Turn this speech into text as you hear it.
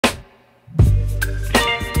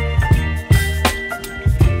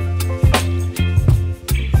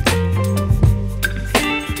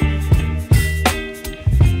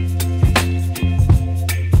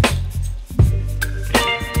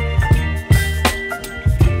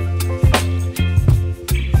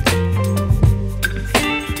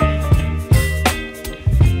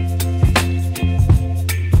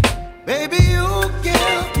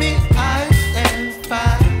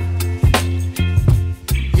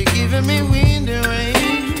giving me wind and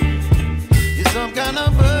rain. You're some kind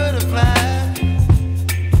of butterfly.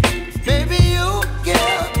 Baby, you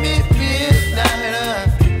give me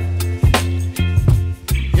midnight.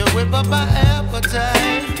 You whip up my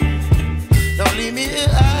appetite. Don't leave me here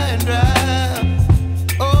high and dry.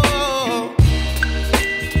 Oh,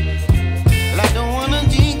 well, I don't wanna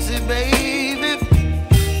jinx it, baby.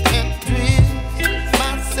 Can't twist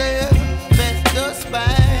myself at the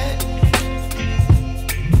spine.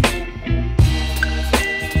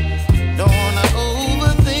 Don't wanna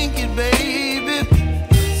overthink it, baby.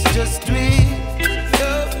 It's just twist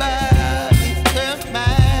your body and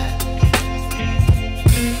mine.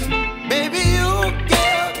 Baby, you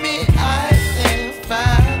give me ice and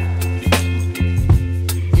fire.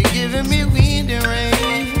 You're giving me wind and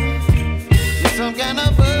rain. You're some kind of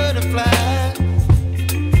butterfly.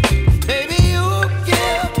 Baby, you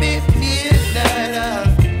give me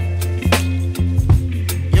midnight.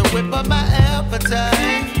 You whip up my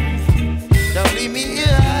appetite. Don't leave me here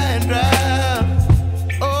high and dry.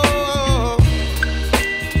 Oh,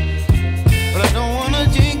 but I don't wanna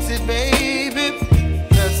jinx it, baby.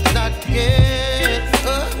 Let's not get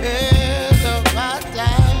ahead of my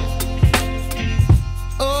time.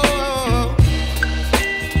 Oh,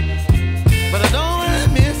 but I don't wanna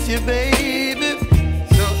miss you, baby.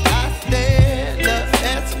 So I stand up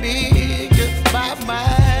and speak just my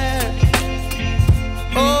mind.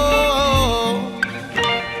 Oh.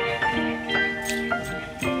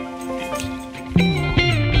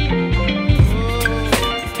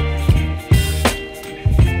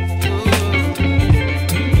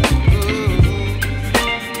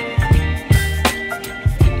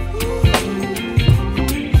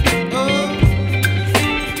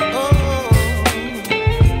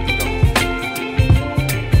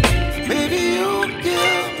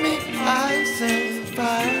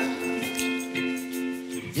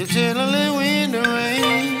 You're chilling wind and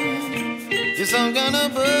rain. You're some kind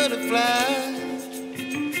of butterfly.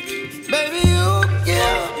 Baby, you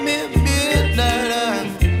give me midnight.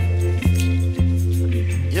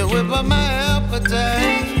 You whip up my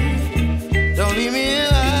appetite. Don't leave me